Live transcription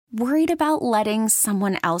Worried about letting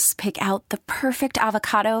someone else pick out the perfect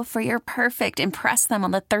avocado for your perfect impress them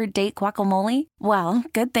on the third date guacamole? Well,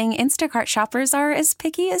 good thing Instacart shoppers are as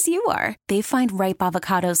picky as you are. They find ripe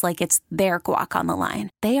avocados like it's their guac on the line.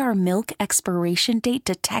 They are milk expiration date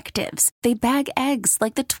detectives. They bag eggs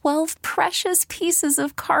like the 12 precious pieces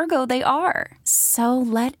of cargo they are. So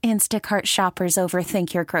let Instacart shoppers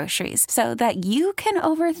overthink your groceries so that you can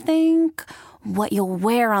overthink what you'll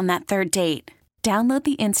wear on that third date. Download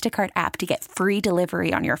the Instacart app to get free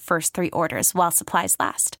delivery on your first 3 orders while supplies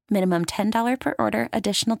last. Minimum $10 per order.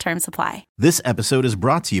 Additional terms apply. This episode is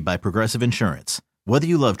brought to you by Progressive Insurance. Whether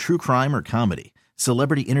you love true crime or comedy,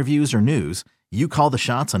 celebrity interviews or news, you call the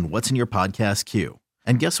shots on what's in your podcast queue.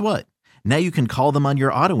 And guess what? Now you can call them on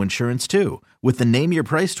your auto insurance too with the Name Your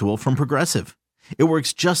Price tool from Progressive. It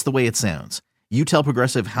works just the way it sounds. You tell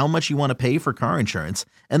Progressive how much you want to pay for car insurance,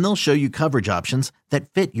 and they'll show you coverage options that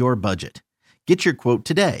fit your budget. Get your quote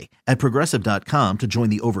today at Progressive.com to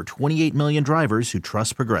join the over 28 million drivers who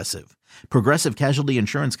trust Progressive. Progressive Casualty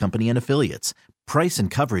Insurance Company and Affiliates. Price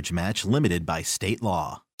and coverage match limited by state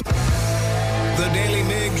law. The Daily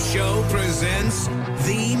Migs Show presents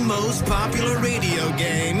the most popular radio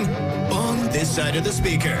game on this side of the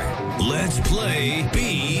speaker. Let's play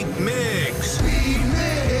Beat Migs. Beat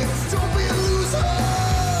Migs, don't be a loser.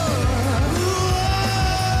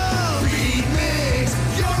 Whoa! Beat Migs,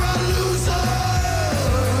 you're a loser.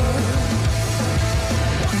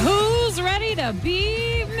 Who's ready to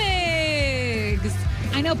beat Migs?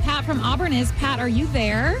 I know Pat from Auburn is. Pat, are you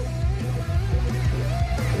there?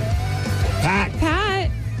 Pat.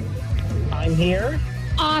 I'm here.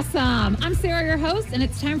 Awesome. I'm Sarah, your host, and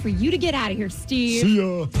it's time for you to get out of here, Steve. See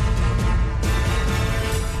ya.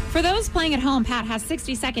 For those playing at home, Pat has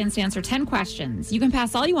 60 seconds to answer 10 questions. You can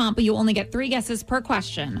pass all you want, but you only get 3 guesses per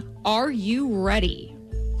question. Are you ready?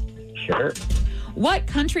 Sure. What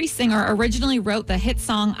country singer originally wrote the hit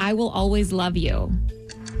song I Will Always Love You?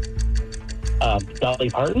 Dolly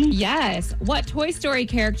Parton? Yes. What Toy Story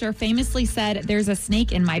character famously said, "There's a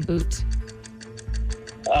snake in my boot"?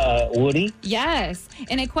 Woody? Yes.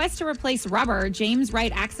 In a quest to replace rubber, James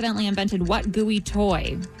Wright accidentally invented what gooey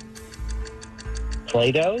toy?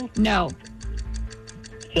 Play-Doh? No.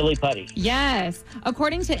 Silly putty? Yes.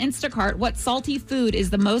 According to Instacart, what salty food is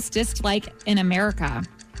the most disliked in America?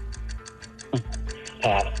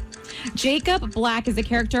 Pass. Jacob Black is a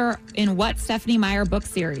character in what Stephenie Meyer book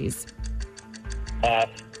series? Pass.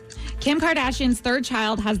 Kim Kardashian's third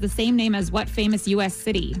child has the same name as what famous U.S.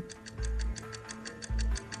 city?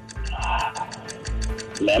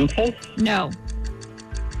 Memphis? No.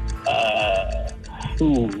 Pass.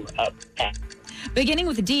 Beginning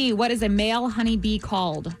with D, what is a male honeybee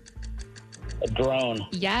called? A drone?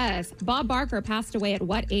 Yes. Bob Barker passed away at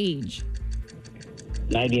what age?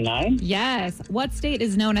 99? Yes. What state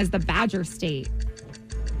is known as the Badger State?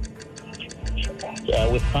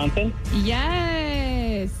 Wisconsin?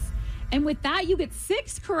 Yes. And with that, you get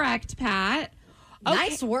 6 correct, Pat. Okay.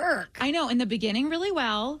 Nice work. I know, in the beginning really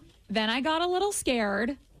well. Then I got a little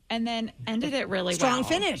scared and then ended it really Strong well.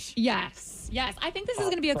 finish. Yes. Yes. I think this is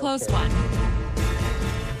going to be a close one.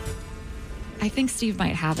 I think Steve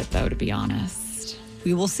might have it, though, to be honest.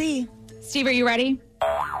 We will see. Steve, are you ready?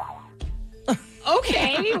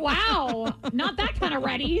 Okay. Wow. Not that kind of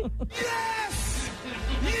ready. Yes!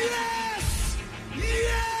 Yes!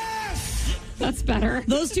 Yes! That's better.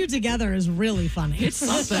 Those two together is really funny. It's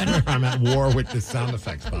something. I'm at war with the sound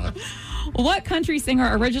effects, Bob. What country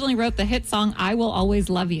singer originally wrote the hit song I Will Always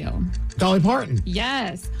Love You? Dolly Parton.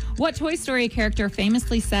 Yes. What Toy Story character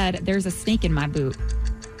famously said, "There's a snake in my boot"?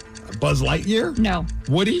 Buzz Lightyear. No.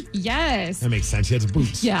 Woody. Yes. That makes sense. He has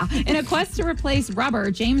boots. Yeah. In a quest to replace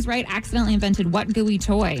rubber, James Wright accidentally invented what gooey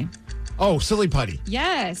toy? Oh, silly putty.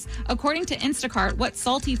 Yes. According to Instacart, what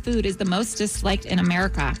salty food is the most disliked in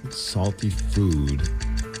America? Salty food.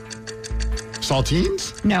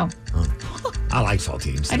 Saltines? No. I like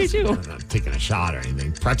saltines. I do too. I'm not taking a shot or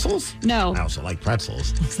anything. Pretzels? No. I also like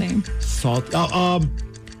pretzels. Same.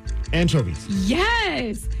 Anchovies.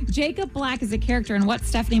 Yes. Jacob Black is a character in what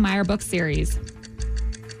Stephenie Meyer book series?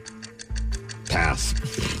 Pass.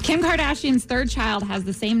 Kim Kardashian's third child has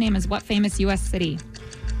the same name as what famous U.S. city?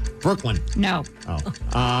 Brooklyn. No.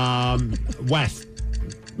 Oh. West.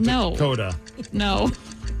 No. Dakota. No.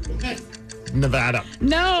 Nevada.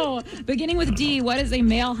 No. Beginning with D, what is a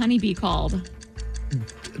male honeybee called?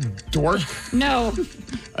 Dork. No.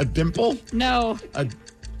 A dimple. No. A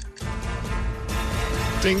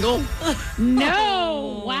dingle.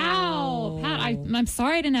 No. Wow. Pat, I'm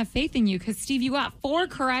sorry I didn't have faith in you because, Steve, you got 4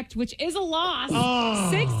 correct, which is a loss.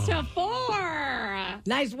 6-4.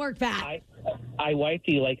 Nice work, Pat. I wiped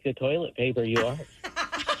you like the toilet paper you are.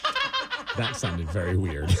 That sounded very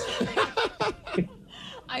weird.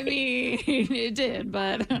 I mean, it did,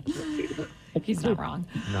 but he's not wrong.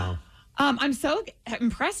 No. I'm so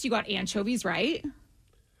impressed you got anchovies right.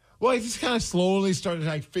 Well, I just kind of slowly started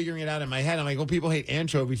like figuring it out in my head. I'm like, well, people hate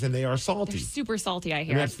anchovies and they are salty. They're super salty, I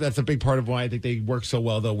hear. And that's a big part of why I think they work so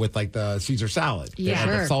well, though, with like the Caesar salad. They Yeah. add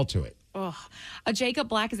the Sure. salt to it. Ugh. Jacob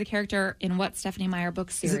Black is a character in what Stephanie Meyer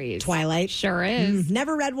book series? Twilight? Sure is.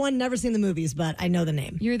 Never read one, never seen the movies, but I know the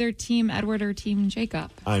name. You're either Team Edward or Team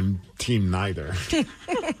Jacob. I'm team neither.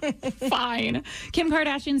 Fine. Kim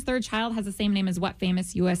Kardashian's third child has the same name as what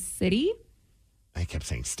famous U.S. city? I kept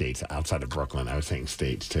saying states outside of Brooklyn. I was saying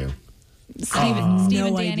states, too. Steve no and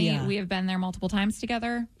Danny, idea. we have been there multiple times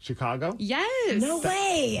together. Chicago? Yes. No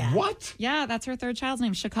way. What? Yeah, that's her third child's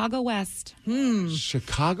name, Chicago West.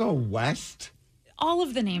 Chicago West? All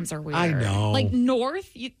of the names are weird. I know. Like North,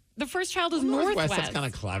 the first child is Northwest. That's kind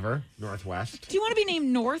of clever. Northwest. Do you want to be named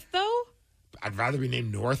North, though? I'd rather be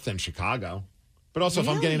named North than Chicago. But also, if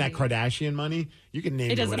I'm getting that Kardashian money, you can name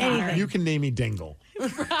me doesn't whatever. matter. You can name me Dingle.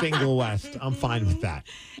 Dingle West. I'm fine with that.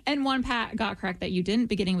 And one Pat got correct that you didn't,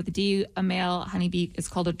 beginning with a D. A male honeybee is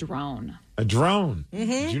called a drone. A drone.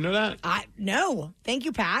 Did you know that? No. Thank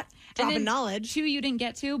you, Pat. And Dropping then knowledge. Two you didn't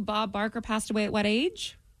get to. Bob Barker passed away at what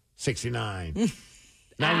age? 69.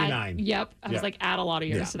 99. Yep. I was Yeah. like, add a lot of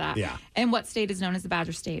years Yeah, to that. yeah. And what state is known as the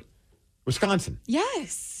Badger State? Wisconsin.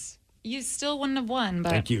 Yes. You still wouldn't have won, but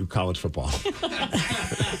Thank you, college football.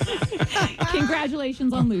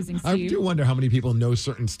 congratulations on losing, I Steve. do wonder how many people know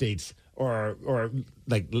certain states or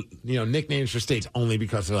like, nicknames for states only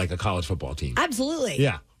because they're like a college football team. Absolutely.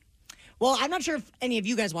 Yeah. Well, I'm not sure if any of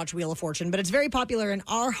you guys watch Wheel of Fortune, but it's very popular in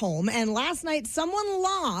our home. And last night, someone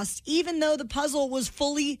lost even though the puzzle was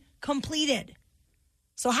fully completed.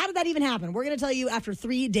 So how did that even happen? We're going to tell you after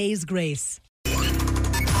 3 days grace.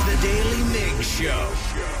 The Daily Migs Show.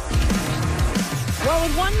 Well,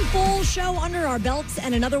 with one full show under our belts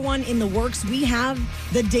and another one in the works, we have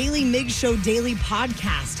the Daily Migs Show Daily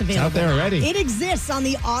Podcast available. out there already. It exists on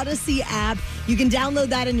the Odyssey app. You can download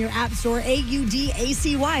that in your app store.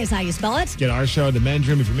 AUDACY is how you spell it. Get our show, The Men's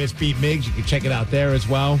Room. If you miss Beat Migs, you can check it out there as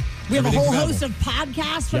well. We have a Everything's whole available. host of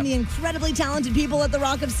podcasts from Yep. the incredibly talented people at the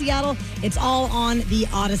Rock of Seattle. It's all on the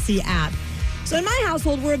Odyssey app. So in my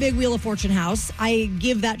household, we're a big Wheel of Fortune house. I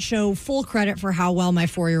give that show full credit for how well my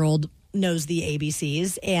 4-year-old knows the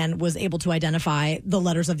ABCs and was able to identify the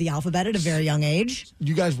letters of the alphabet at a very young age.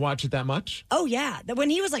 You guys watch it that much? Oh, yeah. When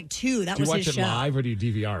he was like 2, that Do you was watch his it show. live or do you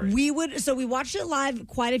DVR it? We watched it live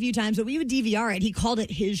quite a few times, but we would DVR it. He called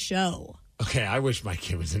it his show. Okay, I wish my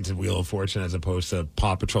kid was into Wheel of Fortune as opposed to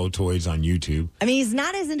Paw Patrol toys on YouTube. I mean, he's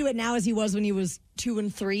not as into it now as he was when he was 2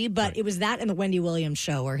 and 3, but it was that and the Wendy Williams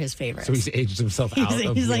show are his favorites. So he's aged himself out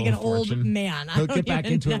of He's like Wheel an of old Fortune. man. I He'll don't get back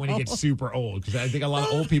even into it when he know. gets super old because I think a lot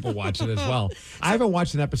of old people watch it as well. I haven't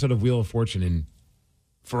watched an episode of Wheel of Fortune in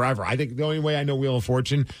forever. I think the only way I know Wheel of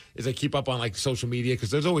Fortune is I keep up on like social media because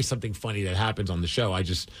there's always something funny that happens on the show. I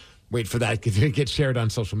just wait for that to get shared on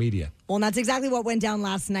social media. Well, and that's exactly what went down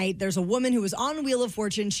last night. There's a woman who was on Wheel of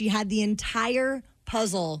Fortune. She had the entire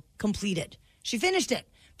puzzle completed. She finished it,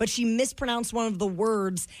 but she mispronounced one of the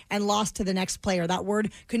words and lost to the next player. That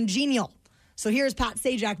word, congenial. So here's Pat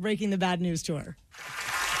Sajak breaking the bad news to her.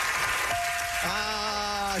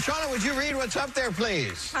 Shauna, would you read what's up there,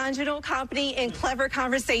 please? Conjugal company and clever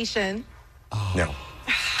conversation. No.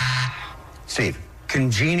 Steve.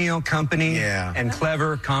 Congenial company Yeah. and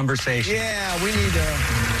clever conversation. Yeah, we need to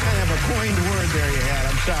kind of have a coined word there you had.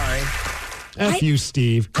 I'm sorry. F you,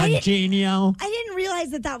 Steve. Congenial. I didn't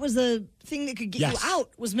realize that was a thing that could get Yes. you out,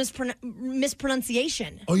 was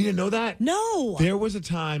mispronunciation. Oh, you didn't know that? No. There was a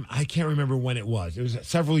time, I can't remember when it was. It was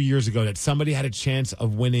several years ago that somebody had a chance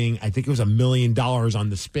of winning, I think it was $1 million on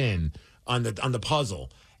the spin, on the puzzle.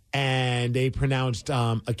 And they pronounced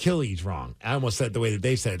Achilles wrong. I almost said it the way that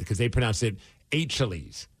they said it because they pronounced it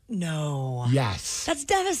Achilles. No. Yes. That's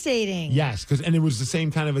devastating. Yes, and it was the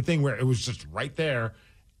same kind of a thing where it was just right there.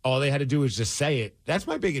 All they had to do was just say it. That's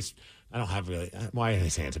my biggest. I don't have really. Why am I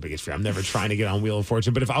saying it's the biggest fear? I'm never trying to get on Wheel of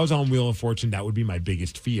Fortune, but if I was on Wheel of Fortune, that would be my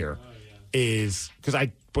biggest fear. Is because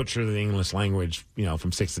I butcher the English language,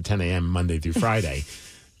 from 6 to 10 a.m. Monday through Friday.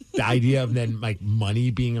 The idea of then like money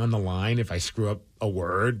being on the line if I screw up a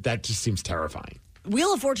word, that just seems terrifying.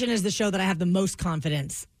 Wheel of Fortune is the show that I have the most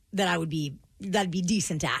confidence that that'd be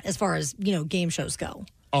decent at as far as, game shows go.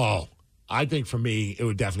 Oh, I think for me, it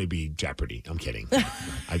would definitely be Jeopardy. I'm kidding.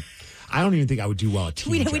 I don't even think I would do well at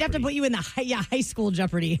Team We'd Jeopardy. have to put you in the high school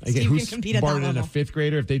Jeopardy. Like, So you who's can compete at that smarter than level. a fifth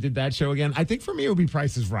grader if they did that show again? I think for me, it would be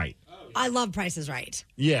Price is Right. I love Price is Right.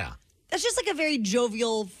 Yeah. That's just like a very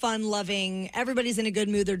jovial, fun-loving, everybody's in a good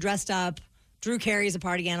mood, they're dressed up. Drew Carey's a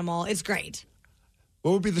party animal. It's great.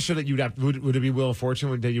 What would be the show that you'd have? Would it be Wheel of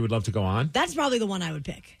Fortune that you would love to go on? That's probably the one I would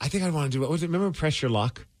pick. I think I'd want to do it. Was it? Remember Press Your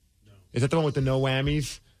Luck? No. Is that the one with the no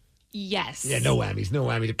whammies? Yes. Yeah, no whammies. No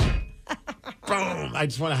whammy. Boom. I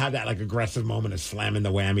just want to have that like aggressive moment of slamming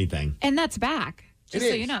the whammy thing. And that's back. Just It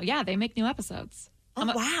so is. you know. Yeah, they make new episodes. Oh,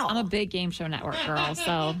 wow. I'm a big Game Show Network girl,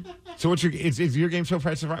 so. So what's is your game show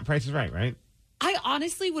Price is Right, right? I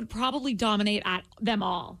honestly would probably dominate at them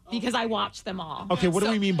all because I watch them all. Okay, what do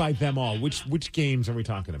we mean by them all? Which games are we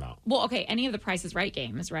talking about? Well, okay, any of the Price is Right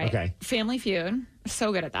games, right? Okay. Family Feud,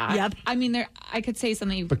 so good at that. Yep. I mean, I could say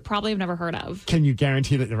something you probably have never heard of. Can you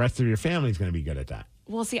guarantee that the rest of your family is going to be good at that?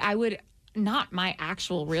 Well, see, I would not my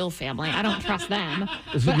actual real family. I don't trust them.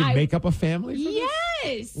 So you make up a family for this?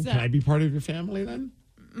 Yes. Well, can I be part of your family then?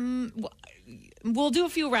 We'll do a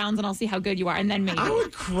few rounds and I'll see how good you are, and then maybe. I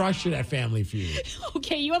would crush it at Family Feud.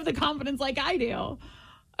 Okay, you have the confidence like I do.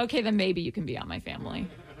 Okay, then maybe you can be on my family.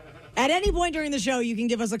 At any point during the show, you can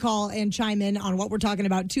give us a call and chime in on what we're talking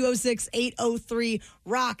about.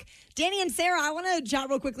 206-803-ROCK. Danny and Sarah, I want to chat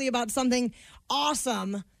real quickly about something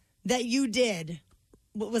awesome that you did.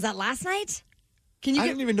 Was that last night? I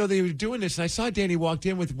didn't even know they were doing this, and I saw Danny walked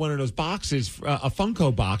in with one of those boxes, a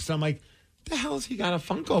Funko box. And I'm like, the hell has he got a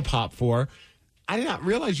Funko Pop for? I did not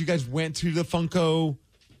realize you guys went to the Funko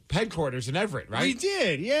headquarters in Everett, right? We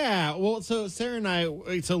did, yeah. Well, so Sarah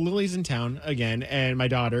and so Lily's in town again, and my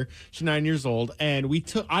daughter, she's 9 years old, and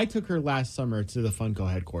I took her last summer to the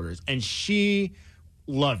Funko headquarters, and she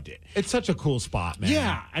loved it. It's such a cool spot, man.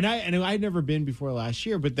 Yeah, and I'd never been before last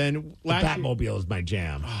year, but then last year, Batmobile is my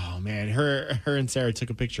jam. oh man, her and Sarah took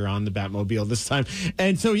a picture on the Batmobile this time,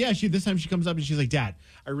 and so yeah, this time she comes up and she's like, Dad,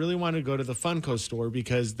 I really want to go to the Funko store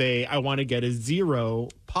because I want to get a Zero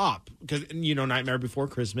Pop because Nightmare Before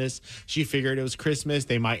Christmas. She figured it was Christmas,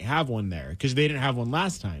 they might have one there because they didn't have one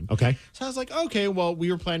last time. Okay, so I was like, okay, well,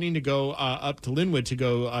 we were planning to go up to Linwood to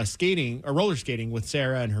go roller skating with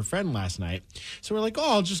Sarah and her friend last night. So we're like,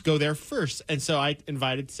 oh, I'll just go there first. And so I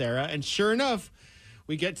invited Sarah, and sure enough,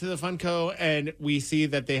 we get to the Funko and we see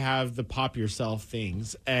that they have the Pop Yourself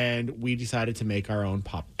things, and we decided to make our own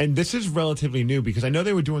pop. and this is relatively new because I know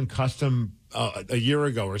they were doing custom a year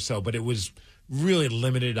ago or so, but it was really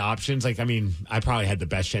limited options. Like, I mean, I probably had the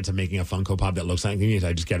best chance of making a Funko Pop that looks like me.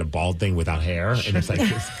 I just get a bald thing without hair, and it's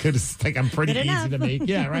like I'm pretty easy to make.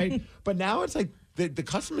 Yeah, right. But now it's like the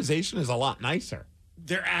customization is a lot nicer.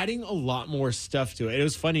 They're adding a lot more stuff to it. It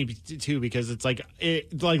was funny too because it's like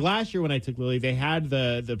last year when I took Lily, they had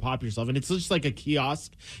the Pop Yourself, and it's just like a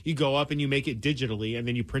kiosk. You go up and you make it digitally, and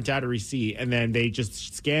then you print out a receipt, and then they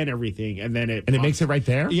just scan everything, and then it makes it right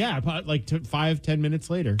there. Yeah, like 5-10 minutes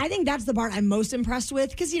later. I think that's the part I'm most impressed with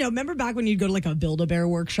because, remember back when you'd go to like a Build-A-Bear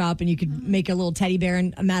workshop and you could make a little teddy bear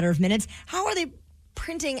in a matter of minutes? How are they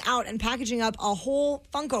printing out and packaging up a whole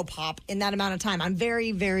Funko Pop in that amount of time? I'm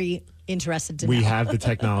very, very interested to know. We have the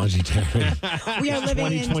technology, Terry. We are living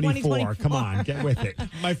in 2024. Come on, get with it.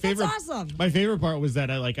 That's awesome. My favorite part was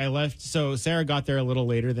that I left. So Sarah got there a little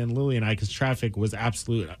later than Lily and I because traffic was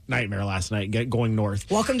absolute nightmare last night going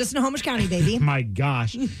north. Welcome to Snohomish County, baby. My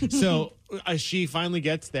gosh. So she finally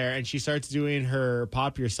gets there and she starts doing her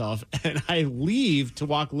Pop Yourself, and I leave to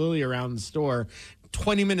walk Lily around the store.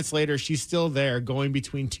 20 minutes later, she's still there going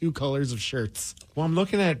between two colors of shirts. Well, I'm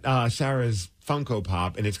looking at Sarah's Funko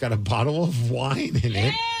Pop, and it's got a bottle of wine in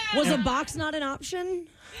it. Was a box not an option?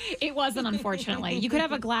 It wasn't, unfortunately. You could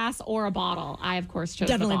have a glass or a bottle. I, of course, chose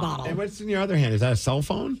Definitely the bottle. And what's in your other hand? Is that a cell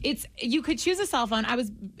phone? You could choose a cell phone. I was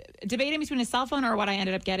debating between a cell phone or what I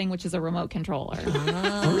ended up getting, which is a remote controller.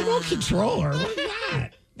 A remote controller? What is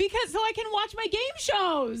that? Because so I can watch my game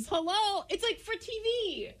shows. Hello? It's like for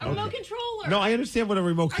TV. A remote controller. No, I understand what a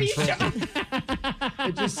remote Are you controller is.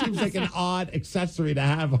 It just seems like an odd accessory to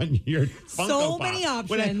have on your Funko So Pop. many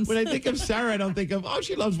options. When I think of Sarah, I don't think of,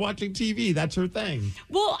 she loves watching TV. That's her thing.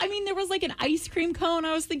 Well, I mean, there was like an ice cream cone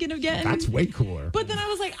I was thinking of getting. That's way cooler. But then I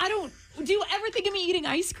was like, do you ever think of me eating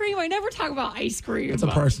ice cream? I never talk about ice cream. It's a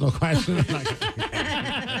personal question.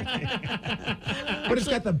 But it's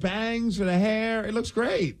got the bangs for the hair. It looks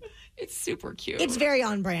great. It's super cute. It's very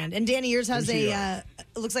on brand. And Danny, yours has it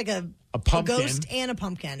looks like a pumpkin. ghost and a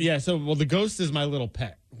pumpkin. Yeah, so, the ghost is my little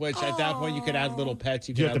pet, which at that point you could add little pets.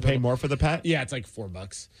 Do you have to pay more for the pet? Yeah, it's like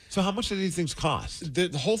 $4. So how much do these things cost?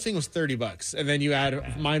 The whole thing was $30, and then you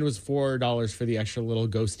add, mine was $4 for the extra little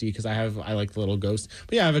ghosty because I like the little ghost.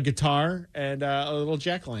 But yeah, I have a guitar and a little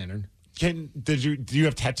jack-o'-lantern. Do you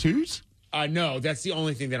have tattoos? No, that's the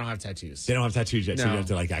only thing. They don't have tattoos. They don't have tattoos yet, so No. you have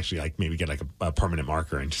to actually maybe get a permanent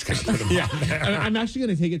marker and just kind of put them on there. I'm actually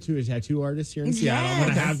going to take it to a tattaoo artist here in Seattle. I'm going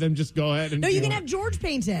to Yes. have them just go ahead and. No, you can have George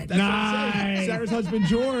paint it. Nice. Sarah's husband,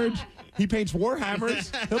 George, he paints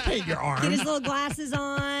Warhammers. He'll paint your arm. Get his little glasses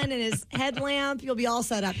on and his headlamp. You'll be all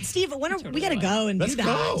set up. Steve, we got to go and Let's do that.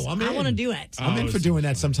 go. I'm I in. want to do it. I'm in for doing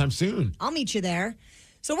that sometime soon. I'll meet you there.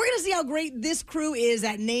 So we're going to see how great this crew is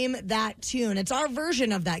at Name That Tune. It's our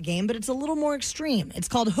version of that game, but it's a little more extreme. It's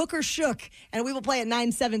called Hook or Shook, and we will play at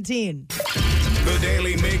 9:17. The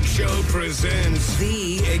Daily Migs Show presents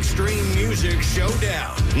the Extreme Music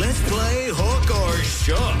Showdown. Let's play Hook or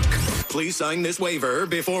Shook. Please sign this waiver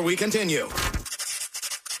before we continue.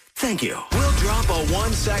 Thank you. We'll drop a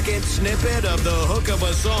 1-second snippet of the hook of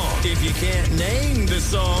a song. If you can't name the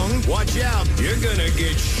song, watch out. You're gonna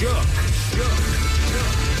get shook.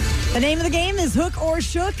 The name of the game is Hook or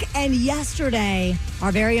Shook, and yesterday, our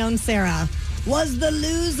very own Sarah was the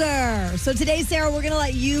loser. So today, Sarah, we're going to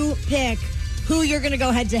let you pick who you're going to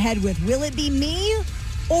go head-to-head with. Will it be me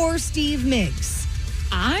or Steve Migs?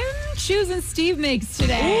 I'm choosing Steve Migs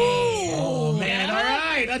today. Oh, man. All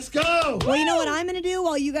right, let's go. Well, you know what I'm going to do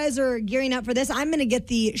while you guys are gearing up for this? I'm going to get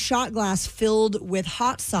the shot glass filled with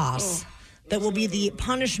hot sauce that will be the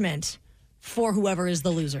punishment for whoever is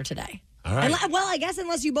the loser today. All right. Well, I guess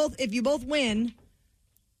if you both win,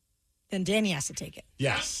 then Danny has to take it.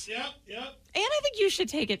 Yes. Yep. And I think you should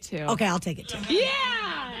take it too. Okay, I'll take it too. Yeah.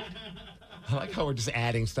 I like how we're just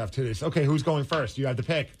adding stuff to this. Okay, who's going first? You have to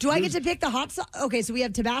pick. Do I get to pick the hot sauce? Okay, so we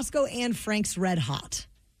have Tabasco and Frank's Red Hot.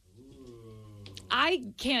 I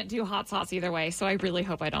can't do hot sauce either way, so I really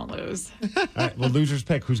hope I don't lose. All right, well, losers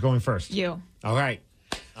pick. Who's going first? You. All right.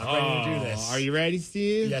 I'm ready to do this. Are you ready,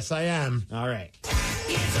 Steve? Yes, I am. All right.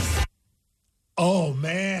 Oh,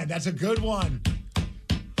 man, that's a good one.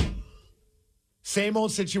 Same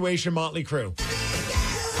old situation, Motley Crue.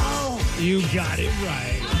 You got it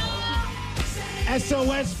right.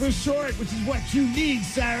 SOS for short, which is what you need,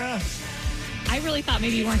 Sarah. I really thought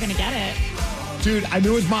maybe you weren't going to get it. Dude, I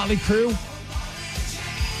knew it was Motley Crue.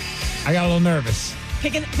 I got a little nervous.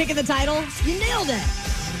 Picking the title, you nailed it.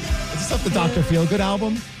 Is this off the Dr. Feelgood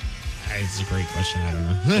album? It's a great question. I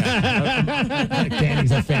don't know.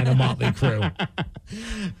 Danny's a fan of Motley Crue.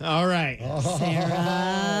 All right.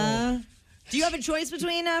 Sarah. Do you have a choice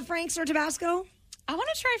between Frank's or Tabasco? I want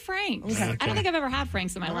to try Frank's. Okay. I don't think I've ever had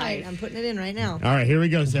Frank's in my All life. right, I'm putting it in right now. All right, here we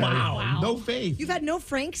go, Sarah. Wow. No faith. You've had no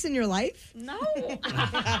Franks in your life? No.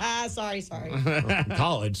 Sorry.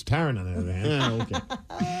 College, Taryn on the other hand.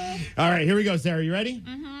 Okay. All right, here we go, Sarah. You ready?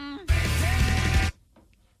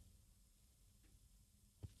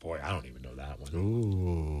 Boy, I don't even know that one.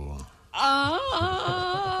 Ooh.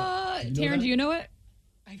 Taryn, do you know it?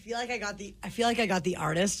 I feel like I got the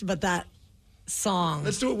artist, but that song.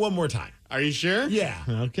 Let's do it one more time. Are you sure? Yeah.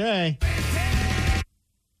 Okay.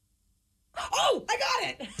 Oh, I got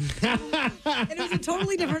it. And it was a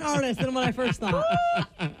totally different artist than what I first thought.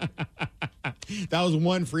 That was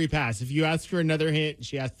one free pass. If you ask for another hint,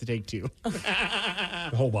 she has to take two.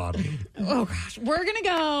 The whole bottle. Oh, gosh. We're going to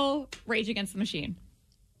go Rage Against the Machine.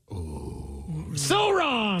 So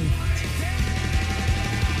wrong.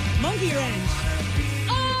 Monkey Wrench.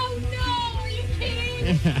 Oh, no. Are you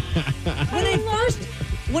kidding?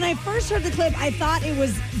 When I first heard the clip, I thought it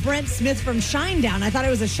was Brent Smith from Shinedown. I thought it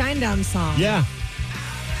was a Shinedown song. Yeah.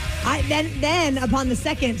 Then upon the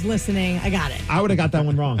second listening, I got it. I would have got that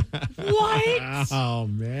one wrong. What? Oh,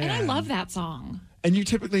 man. And I love that song. And you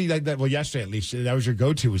typically, like that. Well, yesterday at least, that was your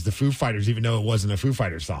go-to, was the Foo Fighters, even though it wasn't a Foo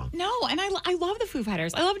Fighters song. No, and I love the Foo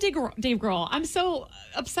Fighters. I love Dave Grohl. I'm so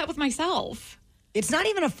upset with myself. It's not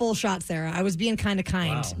even a full shot, Sarah. I was being kind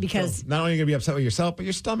because So not only are you going to be upset with yourself, but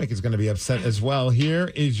your stomach is going to be upset as well.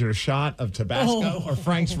 Here is your shot of Tabasco or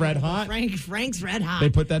Frank's Red Hot. Frank's Red Hot. They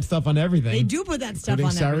put that stuff on everything. They do put that stuff including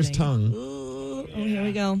on Sarah's everything. tongue. Ooh, here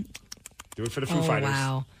we go. Do it for the Foo Fighters.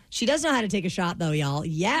 Wow. She does know how to take a shot, though, y'all.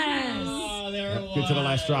 Yes. Oh, there it was. Get to the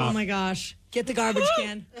last drop. Oh, my gosh. Get the garbage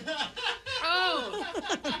can. Oh.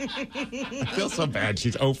 I feel so bad.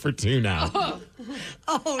 She's 0 for 2 now. Oh,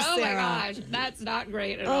 Oh, Sarah. my gosh. That's not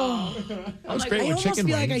great at all. That was great I with almost chicken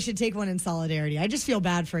feel wings. like I should take one in solidarity. I just feel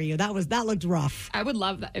bad for you. That looked rough. I would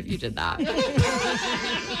love that if you did that.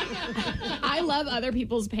 I love other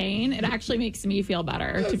people's pain. It actually makes me feel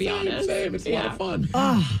better, to be honest. Same. It's a lot of fun.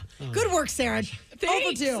 Good work, Sarah.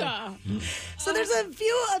 Thanks. Over 2. So there's a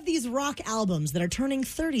few of these rock albums that are turning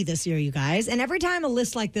 30 this year, you guys. And every time a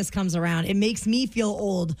list like this comes around, it makes me feel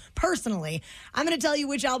old personally. I'm going to tell you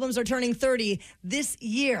which albums are turning 30 this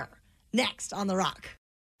year. Next on The Rock.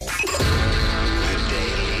 The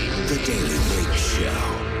Daily Migs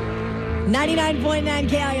Show. 99.9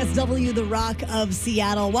 KISW, the Rock of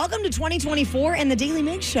Seattle. Welcome to 2024 and the Daily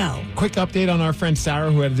Migs Show. Quick update on our friend Sarah,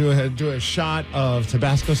 who had to do a shot of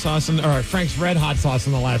Tabasco sauce, or Frank's Red Hot sauce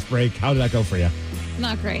in the last break. How did that go for you?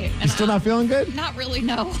 Not great. You still not feeling good? Not really,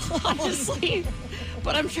 no, honestly.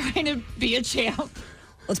 But I'm trying to be a champ.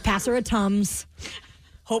 Let's pass her a Tums.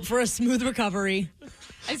 Hope for a smooth recovery.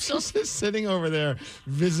 She's just sitting over there,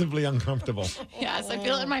 visibly uncomfortable. Yes, I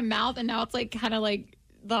feel it in my mouth, and now it's like kind of like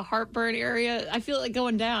the heartburn area. I feel it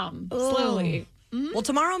going down slowly. Mm-hmm. Well,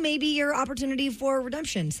 tomorrow may be your opportunity for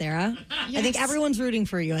redemption, Sarah. Yes. I think everyone's rooting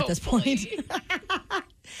for you at this point.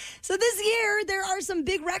 So this year, there are some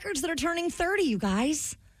big records that are turning 30, you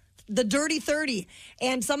guys. The Dirty 30.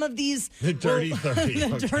 And some of these... The Dirty 30.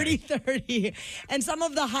 The Dirty 30. And some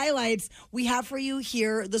of the highlights we have for you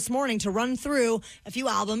here this morning to run through a few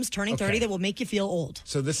albums turning 30 that will make you feel old.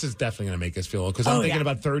 So this is definitely going to make us feel old. Because I'm thinking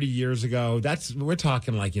about 30 years ago. We're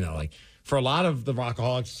talking like, for a lot of the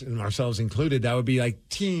rockaholics, and ourselves included, that would be like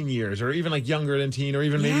teen years or even like younger than teen or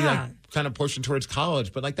even maybe like kind of pushing towards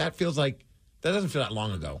college. But like that doesn't feel that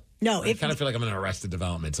long ago. No. I kind of feel like I'm in Arrested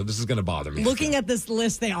Development, so this is going to bother me. Looking at this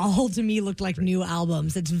list, they all, to me, look like new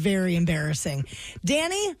albums. It's very embarrassing.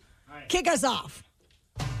 Danny, kick us off.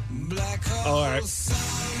 All right.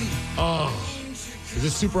 Oh, is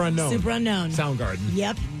this Super Unknown? Super Unknown. Soundgarden.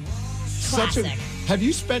 Yep. Classic. Have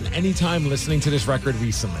you spent any time listening to this record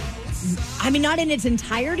recently? I mean, not in its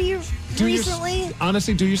entirety recently.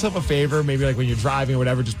 Honestly, do yourself a favor, maybe like when you're driving or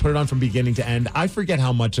whatever, just put it on from beginning to end. I forget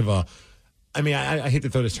how much of a... I hate to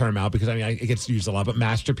throw this term out because, it gets used a lot, but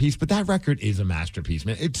masterpiece. But that record is a masterpiece,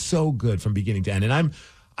 man. It's so good from beginning to end. And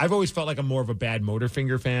I've always felt like I'm more of a Bad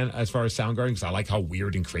Motorfinger fan as far as Soundgarden because I like how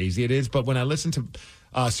weird and crazy it is. But when I listen to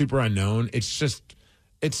Super Unknown, it's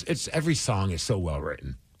every song is so well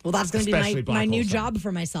written. Well, that's going to be my new job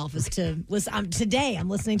for myself is to listen. Today, I'm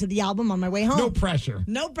listening to the album on my way home. No pressure.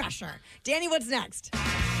 No pressure. Danny, what's next?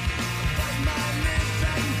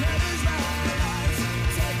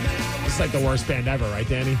 It's like the worst band ever, right,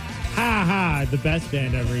 Danny? Ha ha, the best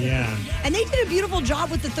band ever, yeah. And they did a beautiful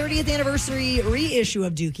job with the 30th anniversary reissue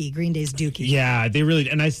of Dookie, Green Day's Dookie. Yeah, they really,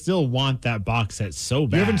 and I still want that box set so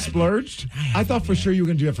bad. You haven't splurged? I thought for sure you were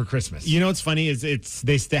going to do it for Christmas. You know what's funny is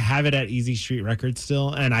they still have it at Easy Street Records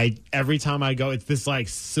still, and every time I go, it's this like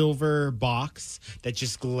silver box that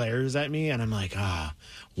just glares at me, and I'm like,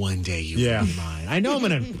 one day you will be mine. I know I'm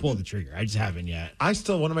going to pull the trigger. I just haven't yet.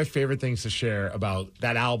 One of my favorite things to share about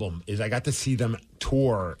that album is I got to see them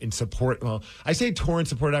tour in support. Well, I say tour in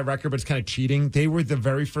support of that record, but it's kind of cheating. They were the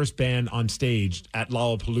very first band on stage at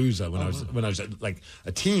Lollapalooza when I was like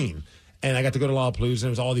a teen. And I got to go to Lollapalooza, and it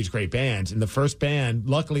was all these great bands. And the first band,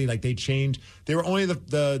 luckily, like they changed. They were only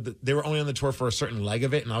they were only on the tour for a certain leg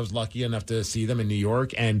of it, and I was lucky enough to see them in New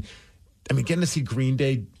York. And I mean, getting to see Green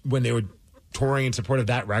Day when they were touring in support of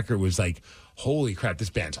that record was like, holy crap, this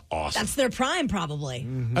band's awesome. That's their prime, probably.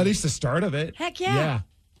 Mm-hmm. At least the start of it. Heck yeah. Yeah.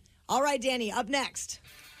 All right, Danny, up next.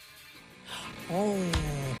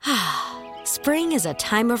 Spring is a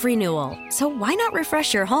time of renewal, so why not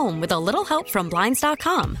refresh your home with a little help from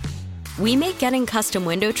Blinds.com? We make getting custom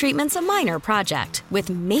window treatments a minor project with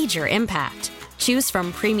major impact. Choose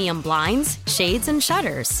from premium blinds, shades, and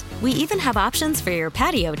shutters. We even have options for your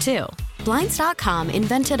patio, too. Blinds.com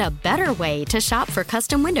invented a better way to shop for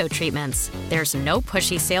custom window treatments. There's no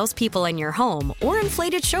pushy salespeople in your home or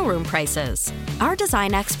inflated showroom prices. Our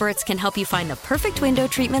design experts can help you find the perfect window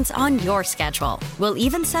treatments on your schedule. We'll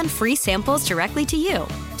even send free samples directly to you.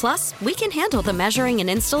 Plus, we can handle the measuring and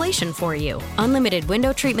installation for you. Unlimited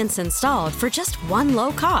window treatments installed for just one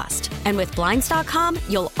low cost. And with Blinds.com,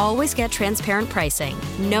 you'll always get transparent pricing.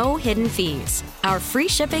 No hidden fees. Our free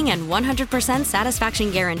shipping and 100% satisfaction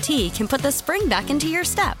guarantee can put the spring back into your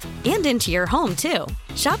step and into your home, too.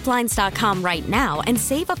 Shop Blinds.com right now and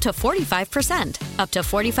save up to 45%. Up to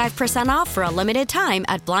 45% off for a limited time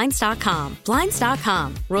at Blinds.com.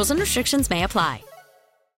 Blinds.com. Rules and restrictions may apply.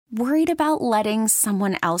 Worried about letting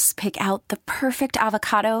someone else pick out the perfect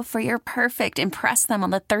avocado for your perfect impress them on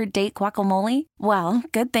the third date guacamole? Well,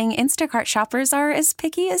 good thing Instacart shoppers are as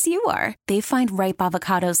picky as you are. They find ripe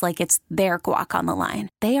avocados like it's their guac on the line.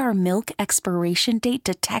 They are milk expiration date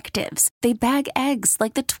detectives. They bag eggs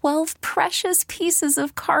like the 12 precious pieces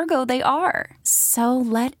of cargo they are. So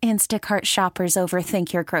let Instacart shoppers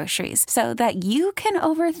overthink your groceries so that you can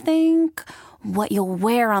overthink what you'll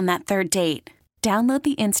wear on that third date. Download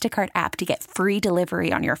the Instacart app to get free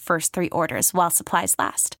delivery on your first 3 orders while supplies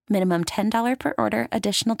last. Minimum $10 per order.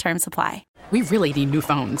 Additional terms apply. We really need new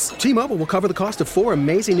phones. T-Mobile will cover the cost of 4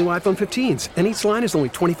 amazing new iPhone 15s, and each line is only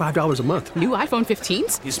 $25 a month. New iPhone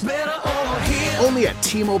 15s? It's better over here. Only at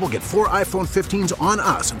T-Mobile, get 4 iPhone 15s on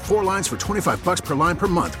us and 4 lines for $25 per line per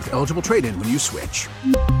month with eligible trade-in when you switch.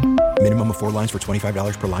 Minimum of 4 lines for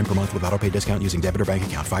 $25 per line per month with autopay discount using debit or bank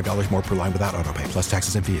account. $5 more per line without autopay, plus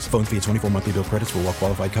taxes and fees. Phone fee at 24 monthly bill credits for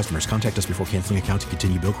well-qualified customers. Contact us before canceling account to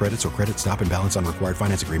continue bill credits or credit stop and balance on required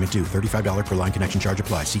finance agreement due. $35 per line connection charge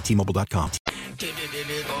applies. See T-Mobile.com.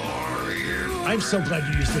 I'm so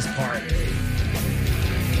glad you used this part.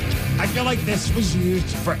 I feel like this was used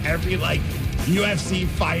for every UFC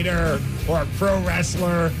fighter or pro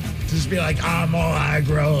wrestler to just be like, I'm all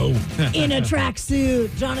aggro. In a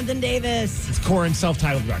tracksuit, Jonathan Davis. It's Corin's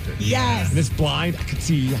self-titled record. Yes. And this blind, I could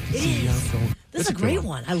see. This is a great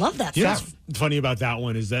one. I love that You know song. what's funny about that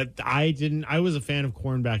one is that I was a fan of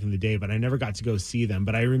Korn back in the day, but I never got to go see them.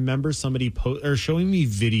 But I remember somebody showing me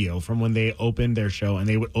video from when they opened their show, and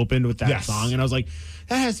they opened with that song, and I was like,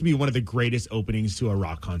 that has to be one of the greatest openings to a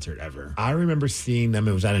rock concert ever. I remember seeing them.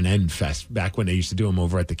 It was at an End Fest back when they used to do them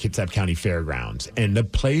over at the Kitsap County Fairgrounds, and the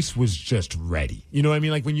place was just ready. You know what I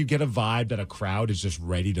mean? Like when you get a vibe that a crowd is just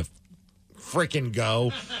ready to freaking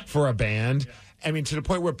go for a band. I mean, to the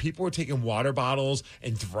point where people were taking water bottles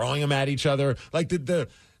and throwing them at each other. Like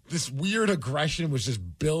this weird aggression was just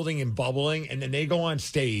building and bubbling. And then they go on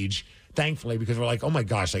stage, thankfully, because we're like, oh my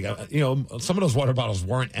gosh, some of those water bottles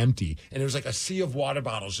weren't empty. And there was like a sea of water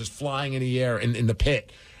bottles just flying in the air in the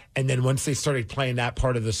pit. And then once they started playing that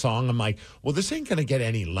part of the song, I'm like, well, this ain't going to get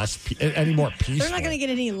any more peaceful. They're not going to get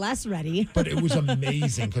any less ready. But it was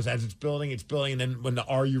amazing because as it's building. And then when the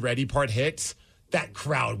Are You Ready part hits, that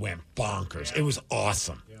crowd went bonkers. It was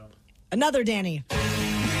awesome. Another Danny.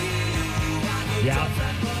 Yeah.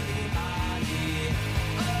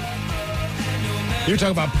 You're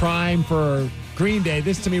talking about prime for Green Day.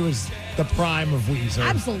 This to me was the prime of Weezer.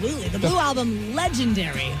 Absolutely. The Blue Album,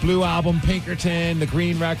 legendary. Blue Album, Pinkerton, the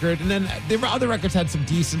Green record. And then the other records had some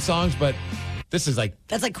decent songs, but this is like...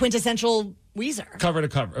 That's like quintessential Weezer. Cover to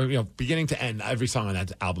cover, beginning to end, every song on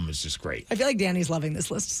that album is just great. I feel like Danny's loving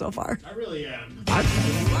this list so far. I really am.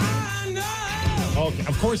 Okay,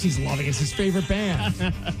 of course he's loving it. It's his favorite band.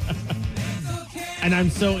 And I'm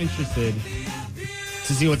so interested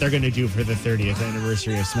to see what they're going to do for the 30th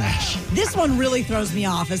anniversary of Smash. This one really throws me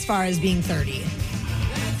off as far as being 30.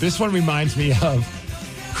 This one reminds me of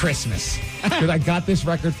Christmas. Because I got this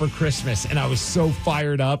record for Christmas, and I was so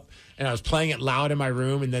fired up. And I was playing it loud in my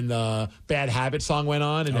room, and then the Bad Habit song went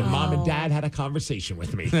on, and then Mom and Dad had a conversation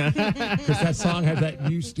with me. Because that song had that,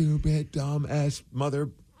 you stupid, dumb-ass mother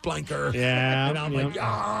blanker. Yeah. And I'm like,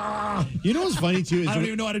 ah. You know what's funny, too? Is I don't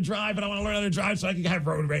even know how to drive, but I want to learn how to drive so I can have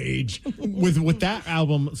road rage. With that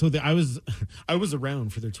album, so I was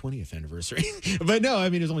around for their 20th anniversary. But no, I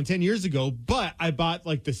mean, it was only 10 years ago. But I bought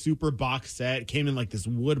like the super box set. It came in like this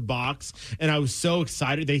wood box. And I was so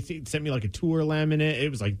excited. They sent me like a tour laminate. It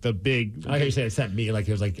was like the big... I hear you say it sent me like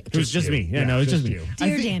it was like... It was just me. Yeah, no, it was just me.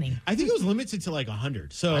 Dear Danny. I think it was limited to like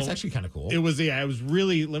 100. So that's actually kind of cool. It was, it was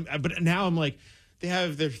really... But now I'm like... They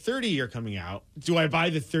have their 30 year coming out. Do I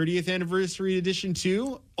buy the 30th anniversary edition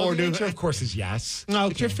too? Or the answer, of course, is yes. Okay.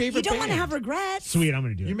 It's your favorite You don't band. want to have regrets. Sweet, I'm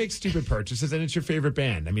going to do it. You make stupid purchases, and it's your favorite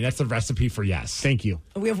band. I mean, that's the recipe for yes. Thank you.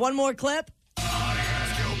 We have one more clip.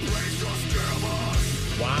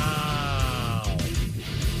 Wow.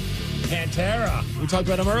 Pantera. We talked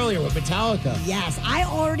about them earlier with Metallica. Yes, I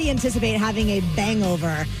already anticipate having a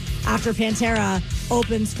bangover after Pantera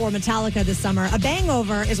opens for Metallica this summer. A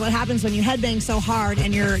bangover is what happens when you headbang so hard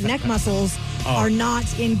and your neck muscles are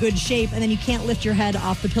not in good shape, and then you can't lift your head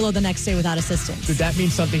off the pillow the next day without assistance. Did that mean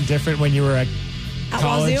something different when you were at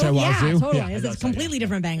college? Wazoo? At Yeah, Wazoo? totally. Yeah, It's a completely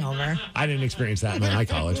different bangover. I didn't experience that in my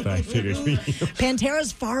college, but I figured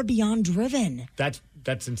Pantera's far beyond driven. That's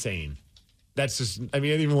insane. That's just, I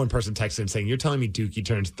mean, even one person texted in saying, you're telling me Dookie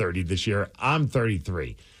turns 30 this year? I'm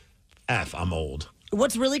 33. I'm old.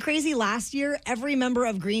 What's really crazy, last year, every member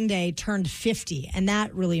of Green Day turned 50, and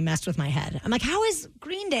that really messed with my head. I'm like, how is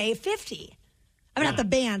Green Day 50? I mean, not the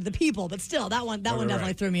band, the people, but still, that one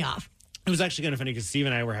definitely threw me off. It was actually kind of funny because Steve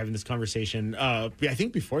and I were having this conversation, I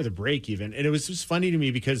think before the break even, and it was just funny to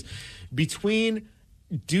me because between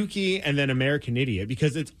Dookie and then American Idiot,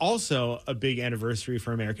 because it's also a big anniversary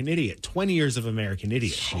for American Idiot. 20 years of American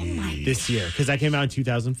Idiot this year, because that came out in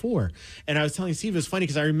 2004. And I was telling Steve, it was funny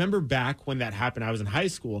because I remember back when that happened, I was in high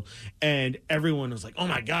school, and everyone was like, oh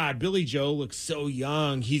my God, Billy Joe looks so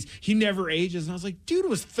young. He never ages. And I was like, dude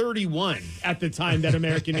was 31 at the time that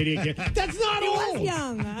American Idiot came. That's not old. Was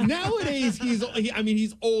young. Nowadays,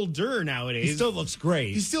 he's older nowadays. He still looks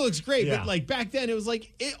great. He still looks great. Yeah. But like back then, it was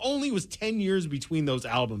like, it only was 10 years between those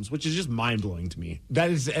albums, which is just mind-blowing to me. That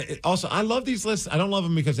is also, I love these lists. I don't love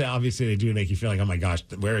them because they do make you feel like, oh my gosh,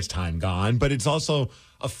 where is time gone? But it's also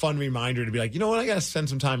a fun reminder to be like, you know what, I got to spend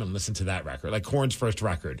some time and listen to that record. Like Korn's first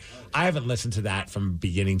record. I haven't listened to that from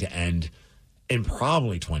beginning to end in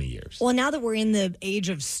probably 20 years. Well, now that we're in the age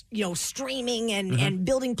of, streaming and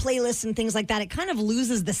building playlists and things like that, it kind of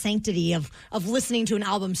loses the sanctity of listening to an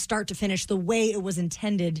album start to finish the way it was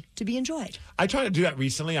intended to be enjoyed. I try to do that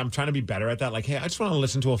recently. I'm trying to be better at that. Like, hey, I just want to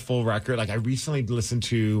listen to a full record. Like, I recently listened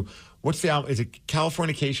to, what's the album? Is it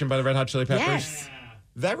Californication by the Red Hot Chili Peppers? Yes.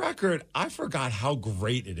 That record, I forgot how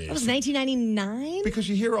great it is. That was 1999? Because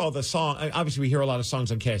you hear all the songs. Obviously, we hear a lot of songs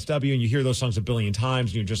on KSW, and you hear those songs a billion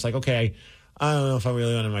times, and you're just like, okay, I don't know if I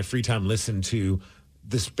really want in my free time listen to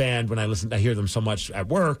this band when I hear them so much at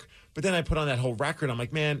work. But then I put on that whole record. I'm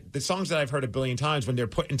like, man, the songs that I've heard a billion times when they're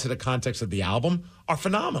put into the context of the album are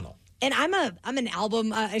phenomenal. And I'm a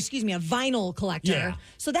vinyl collector. Yeah.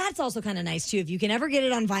 So that's also kind of nice too. If you can ever get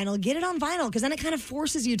it on vinyl, get it on vinyl, because then it kind of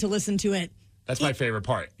forces you to listen to it. That's my favorite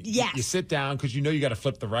part. Yes. You sit down because you know you got to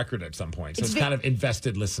flip the record at some point. So it's kind of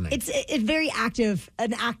invested listening. It's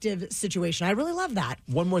an active situation. I really love that.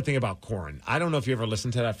 One more thing about Korn. I don't know if you ever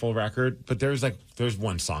listened to that full record, but there's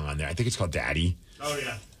one song on there. I think it's called Daddy. Oh,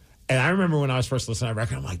 yeah. And I remember when I was first listening to that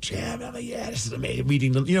record, I'm like, Jam, I'm like, yeah, this is amazing.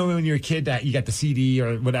 Reading when you're a kid that you got the CD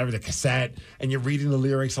or whatever, the cassette, and you're reading the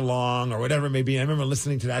lyrics along or whatever it may be. I remember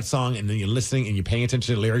listening to that song, and then you're listening and you're paying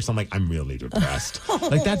attention to the lyrics. I'm like, I'm really depressed.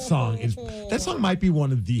 Like that song might be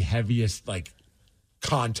one of the heaviest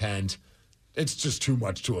content. It's just too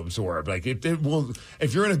much to absorb. Like it will.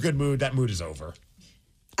 If you're in a good mood, that mood is over.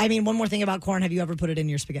 I mean, one more thing about Korn. Have you ever put it in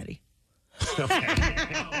your spaghetti?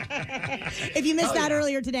 If you missed that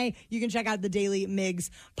earlier today, you can check out the Daily Migs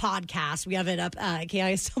podcast. We have it up at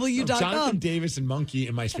KISW.com. Jonathan Davis and Monkey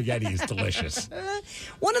in my spaghetti is delicious.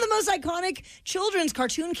 One of the most iconic children's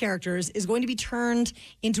cartoon characters is going to be turned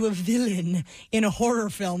into a villain in a horror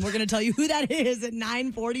film. We're going to tell you who that is at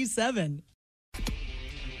 9:47.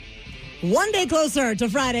 One day closer to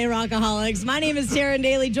Friday Rockaholics. My name is Taryn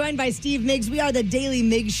Daly, joined by Steve Miggs. We are the Daily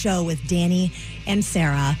Migs Show with Danny and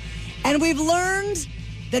Sarah. And we've learned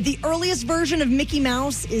that the earliest version of Mickey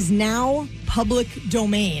Mouse is now public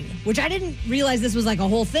domain, which I didn't realize this was like a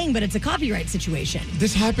whole thing, but it's a copyright situation.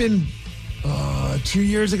 This happened 2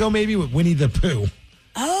 years ago, maybe, with Winnie the Pooh.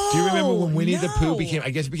 Oh, do you remember when Winnie the Pooh became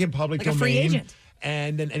public like domain? A free agent.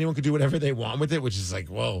 And then anyone could do whatever they want with it, which is like,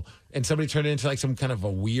 whoa. And somebody turned it into like some kind of a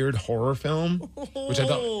weird horror film, which I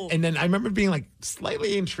thought. And then I remember being like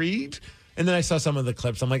slightly intrigued. And then I saw some of the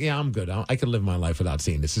clips. I'm like, yeah, I'm good. I could live my life without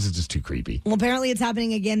seeing this. This is just too creepy. Well, apparently it's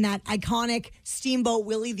happening again. That iconic Steamboat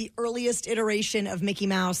Willie, the earliest iteration of Mickey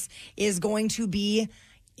Mouse, is going to be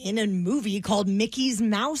in a movie called Mickey's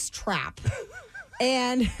Mouse Trap.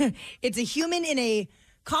 And it's a human in a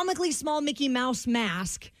comically small Mickey Mouse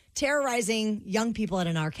mask terrorizing young people at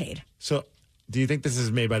an arcade. So do you think this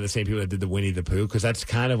is made by the same people that did the Winnie the Pooh? Because that's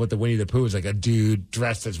kind of what the Winnie the Pooh is, like a dude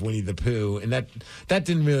dressed as Winnie the Pooh. And that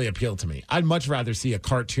didn't really appeal to me. I'd much rather see a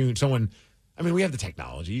cartoon, we have the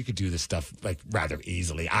technology. You could do this stuff like rather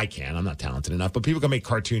easily. I can. I'm not talented enough. But people can make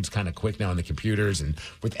cartoons kind of quick now on the computers and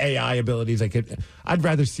with AI abilities. I'd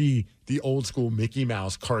rather see the old school Mickey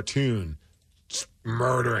Mouse cartoon just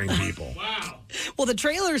murdering people. Wow. Well, the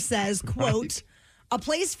trailer says, quote, a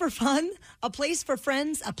place for fun, a place for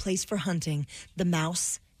friends, a place for hunting. The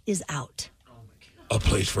mouse is out. A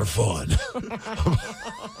place for fun.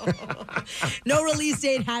 No release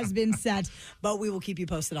date has been set, but we will keep you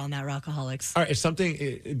posted on that, Rockaholics. All right, if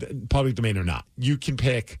something, public domain or not, you can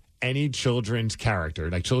pick any children's character,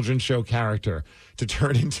 like children's show character, to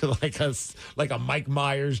turn into like a Mike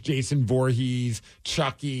Myers, Jason Voorhees,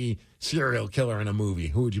 Chucky serial killer in a movie.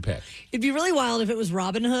 Who would you pick? It'd be really wild if it was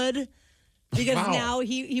Robin Hood. Because now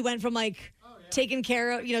he went from taking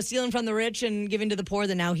care of, stealing from the rich and giving to the poor.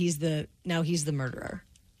 Then now he's the murderer.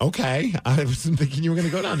 Okay, I wasn't thinking you were going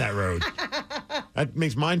to go down that road. That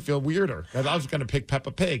makes mine feel weirder. I was going to pick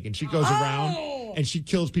Peppa Pig, and she goes around and she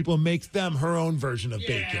kills people and makes them her own version of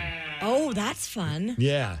bacon. Oh, that's fun.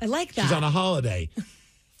 Yeah, I like that. She's on a holiday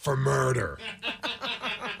for murder.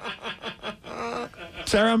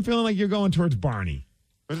 Sarah, I'm feeling like you're going towards Barney.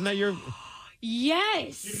 Wasn't that your?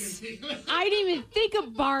 Yes. I didn't even think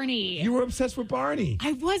of Barney. You were obsessed with Barney.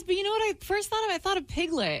 I was, but you know what I first thought of? I thought of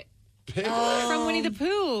Piglet. From Winnie the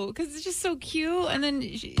Pooh, because it's just so cute. And then,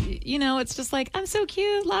 it's just like, I'm so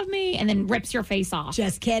cute, love me. And then rips your face off.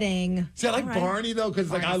 Just kidding. See, I like Barney, though,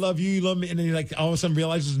 because like, I love you, you love me. And then he like all of a sudden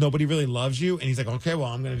realizes nobody really loves you. And he's like, okay, well,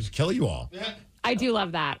 I'm going to just kill you all. I do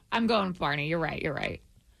love that. I'm going with Barney. You're right.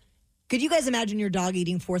 Could you guys imagine your dog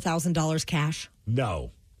eating $4,000 cash?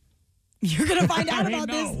 No. You're going to find out about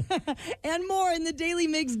this and more in the Daily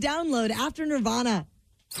Migs download after Nirvana.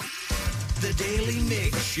 The Daily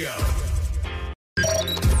Migs Show.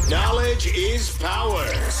 Knowledge is power.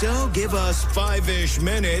 So give us 5-ish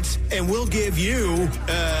minutes and we'll give you,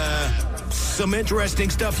 some interesting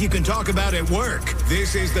stuff you can talk about at work.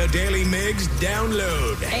 This is the Daily Migs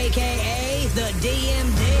download. AKA the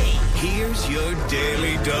DMD. Here's your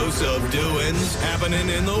daily dose of doings happening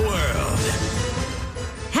in the world.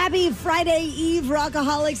 Happy Friday Eve,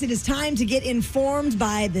 Rockaholics. It is time to get informed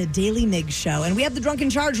by the Daily Migs Show. And we have the drunk in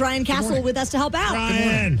charge, Ryan Castle, with us to help out.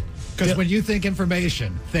 Ryan. Because when you think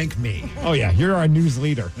information, think me. Oh, yeah. You're our news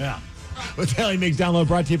leader. Yeah. The Daily Migs download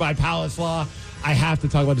brought to you by Palace Law. I have to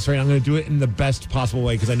talk about this right now. I'm going to do it in the best possible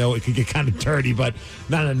way because I know it could get kind of dirty, but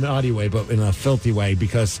not in a naughty way, but in a filthy way,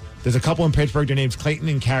 because there's a couple in Pittsburgh. Their names Clayton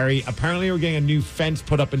and Carrie. Apparently, we're getting a new fence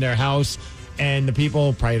put up in their house, and the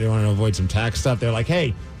people probably want to avoid some tax stuff. They're like,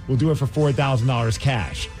 hey, we'll do it for $4,000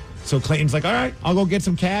 cash. So Clayton's like, all right, I'll go get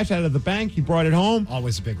some cash out of the bank. He brought it home.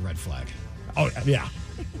 Always a big red flag. Oh, yeah.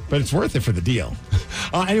 But it's worth it for the deal.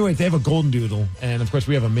 Anyways, they have a golden doodle. And, of course,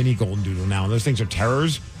 we have a mini golden doodle now. And those things are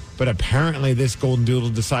terrors. But apparently this golden doodle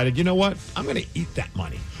decided, you know what? I'm going to eat that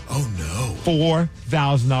money. Oh, no.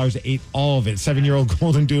 $4,000 to eat all of it. 7-year-old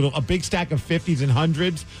golden doodle. A big stack of 50s and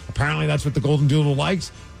 100s. Apparently that's what the golden doodle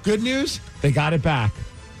likes. Good news, they got it back.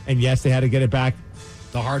 And, yes, they had to get it back.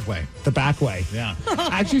 The hard way. The back way. Yeah.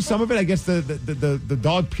 Actually, some of it, I guess the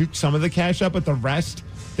dog puked some of the cash up, but the rest,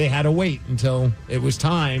 they had to wait until it was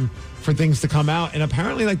time for things to come out. And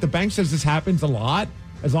apparently, like, the bank says this happens a lot.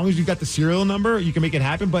 As long as you got the serial number, you can make it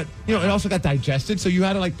happen. But, it also got digested, so you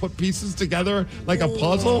had to, like, put pieces together like a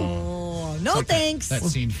puzzle. No thanks. That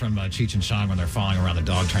scene from Cheech and Chong when they're falling around the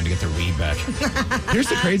dog trying to get their weed back. Here's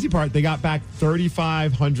the crazy part. They got back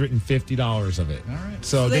 $3,550 of it. All right.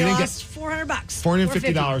 So they didn't lost get $400.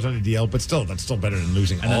 $450 on the deal, but still, that's still better than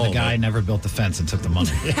losing and all then the guy of it. never built the fence and took the money.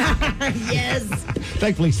 Yes.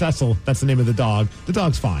 Thankfully, Cecil, that's the name of the dog. The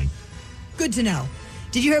dog's fine. Good to know.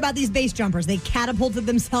 Did you hear about these base jumpers? They catapulted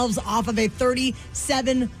themselves off of a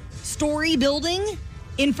 37-story building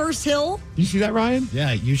in First Hill. You see that, Ryan?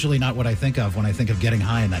 Yeah, usually not what I think of when I think of getting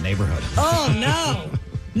high in that neighborhood. Oh, no.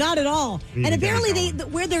 Not at all. And apparently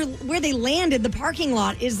where they landed, the parking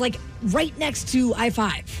lot is like right next to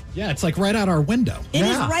I-5. Yeah, it's like right out our window. It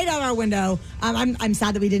is right out our window. I'm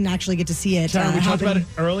sad that we didn't actually get to see it. Sarah, we talked about it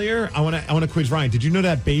earlier. I want to quiz Ryan. Did you know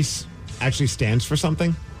that BASE actually stands for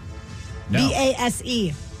something? No.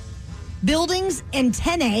 BASE. Buildings,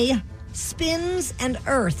 antennae, spins, and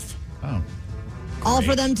earth. Oh. All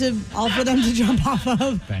for them to jump off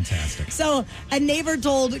of. Fantastic. So a neighbor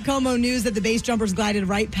told Como News that the base jumpers glided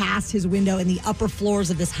right past his window in the upper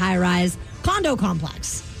floors of this high-rise condo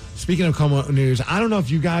complex. Speaking of Como News, I don't know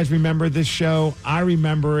if you guys remember this show. I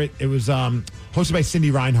remember it. It was hosted by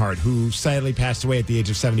Cindy Reinhardt, who sadly passed away at the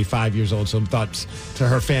age of 75 years old. So thoughts to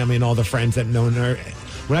her family and all the friends that known her.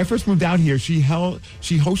 When I first moved out here, she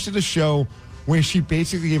hosted a show where she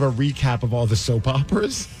basically gave a recap of all the soap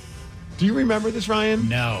operas. Do you remember this, Ryan?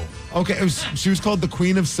 No. Okay, she was called the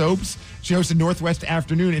Queen of Soaps. She hosted Northwest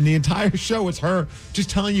Afternoon, and the entire show was her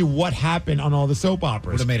just telling you what happened on all the soap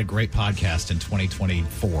operas. Would have made a great podcast in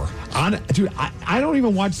 2024. Dude, I don't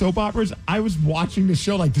even watch soap operas. I was watching the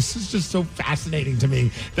show like, this is just so fascinating to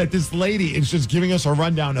me that this lady is just giving us a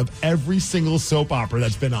rundown of every single soap opera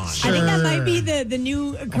that's been on. Sure. I think that might be the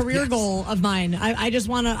new career goal of mine. I just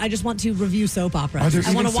want to review soap operas.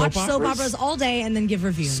 I want to watch soap operas all day and then give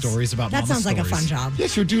reviews. Stories about that sounds like a fun job. Yeah,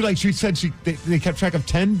 she would do, like, she said they kept track of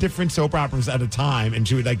 10 different soap operas at a time, and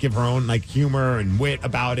she would, like, give her own, like, humor and wit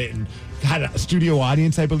about it, and had a studio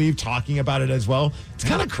audience, I believe, talking about it as well. It's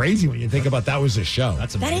kind of crazy when you think about that was a show.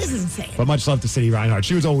 That's amazing. That is insane. But much love to Cindy Reinhardt.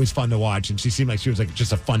 She was always fun to watch, and she seemed like she was, like,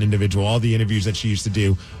 just a fun individual. All the interviews that she used to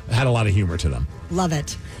do had a lot of humor to them. Love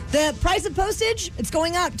it. The price of postage, it's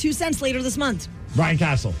going up 2 cents later this month. Ryan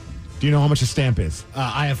Castle, do you know how much a stamp is?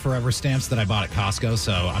 I have forever stamps that I bought at Costco,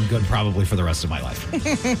 so I'm good probably for the rest of my life.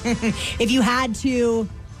 If you had to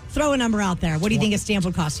throw a number out there, what do you think a stamp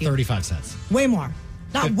would cost you? 35 cents. Way more.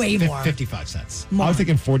 Not way more. 55 cents. More. I was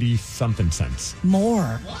thinking 40-something cents.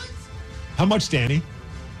 More. What? How much, Danny?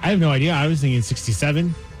 I have no idea. I was thinking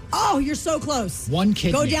 67. Oh, you're so close. One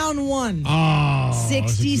kidney. Go down one. Oh,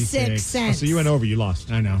 66 cents. So you went over. You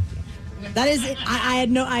lost. I know. That is, I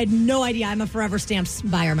had no idea. I'm a Forever Stamps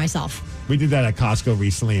buyer myself. We did that at Costco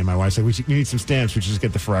recently, and my wife's like, we need some stamps. We should just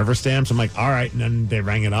get the Forever stamps. I'm like, all right. And then they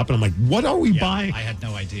rang it up, and I'm like, what are we buying? I had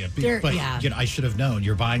no idea. But I should have known.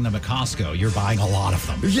 You're buying them at Costco. You're buying a lot of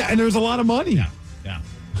them. Yeah, and there's a lot of money. Yeah.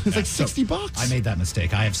 It's like $60. I made that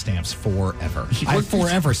mistake. I have stamps forever. I have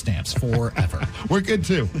Forever Stamps forever. We're good,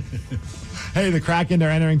 too. Hey, the Kraken, they're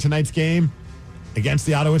entering tonight's game against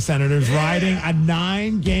the Ottawa Senators, riding a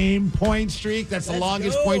 9-game point streak. That's the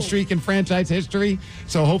longest point streak in franchise history.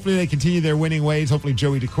 So hopefully they continue their winning ways. Hopefully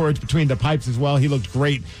Joey DeCourage between the pipes as well. He looked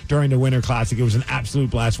great during the Winter Classic. It was an absolute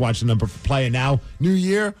blast watching them play. And now, new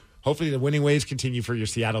year, hopefully the winning ways continue for your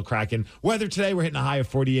Seattle Kraken. Weather today, we're hitting a high of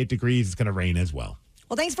 48 degrees. It's going to rain as well.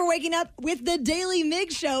 Well, thanks for waking up with the Daily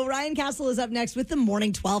Migs Show. Ryan Castle is up next with the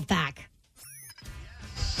Morning 12-pack.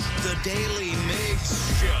 The Daily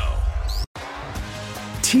Migs Show.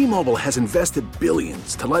 T-Mobile has invested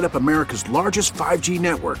billions to light up America's largest 5G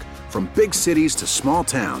network, from big cities to small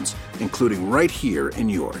towns, including right here in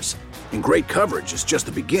yours. And great coverage is just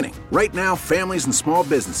the beginning. Right now, families and small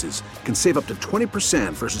businesses can save up to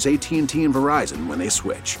 20% versus AT&T and Verizon when they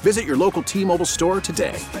switch. Visit your local T-Mobile store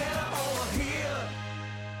today.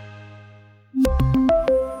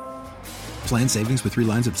 Plan savings with 3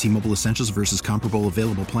 lines of T-Mobile Essentials versus comparable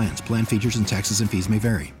available plans. Plan features and taxes and fees may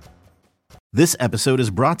vary. This episode is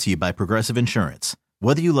brought to you by Progressive Insurance.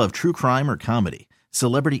 Whether you love true crime or comedy,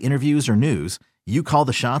 celebrity interviews or news, you call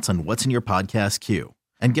the shots on what's in your podcast queue.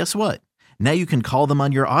 And guess what? Now you can call them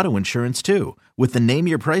on your auto insurance too with the Name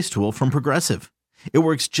Your Price tool from Progressive. It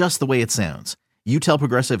works just the way it sounds. You tell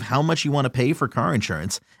Progressive how much you want to pay for car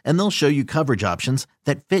insurance, and they'll show you coverage options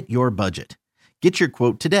that fit your budget. Get your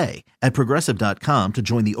quote today at Progressive.com to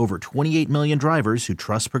join the over 28 million drivers who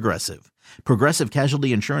trust Progressive. Progressive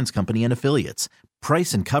Casualty Insurance Company and Affiliates.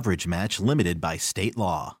 Price and coverage match limited by state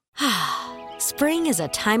law. Spring is a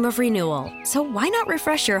time of renewal, so why not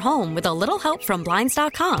refresh your home with a little help from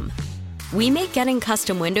Blinds.com? We make getting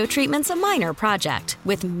custom window treatments a minor project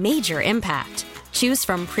with major impact. Choose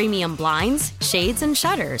from premium blinds, shades, and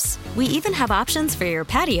shutters. We even have options for your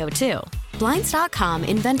patio, too. Blinds.com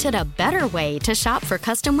invented a better way to shop for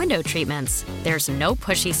custom window treatments. There's no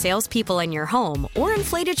pushy salespeople in your home or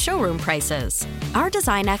inflated showroom prices. Our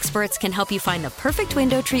design experts can help you find the perfect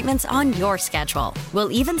window treatments on your schedule.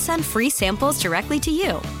 We'll even send free samples directly to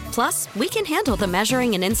you. Plus, we can handle the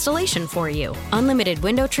measuring and installation for you. Unlimited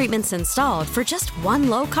window treatments installed for just one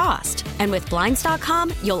low cost. And with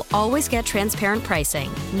Blinds.com, you'll always get transparent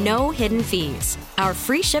pricing. No hidden fees. Our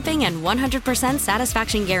free shipping and 100%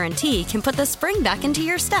 satisfaction guarantee can put the spring back into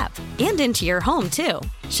your step and into your home, too.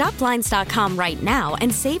 Shop Blinds.com right now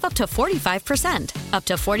and save up to 45%. Up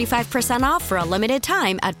to 45% off for a limited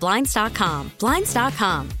time at Blinds.com.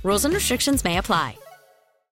 Blinds.com. Rules and restrictions may apply.